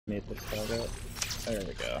Need to start it. There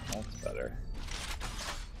we go. That's better.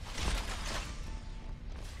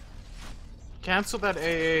 Cancel that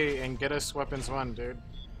AA and get us weapons 1, dude.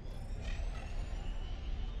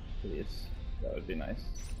 Please. That would be nice.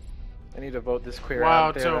 I need to vote this queer Wow,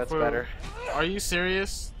 out there. That's Tofu. better. Are you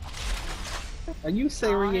serious? Are you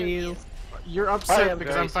serious? You're I upset am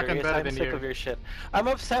because very I'm fucking serious. better I'm than sick you. of your shit. I'm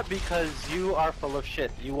upset because you are full of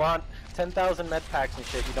shit. You want 10,000 med packs and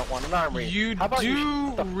shit. You don't want an armory. You How about do you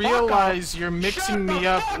shut the fuck realize up? you're mixing Shut me the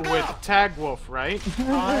up fuck with up! Tagwolf, right?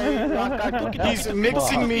 He's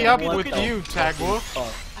mixing me up with you, Tagwolf.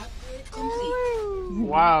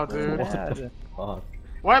 Wow, dude. Bad. Fuck.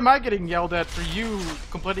 Why am I getting yelled at for you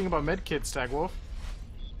complaining about medkits, Tagwolf?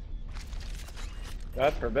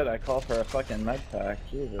 God forbid I call for a fucking med pack.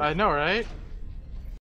 Jesus. I know, right?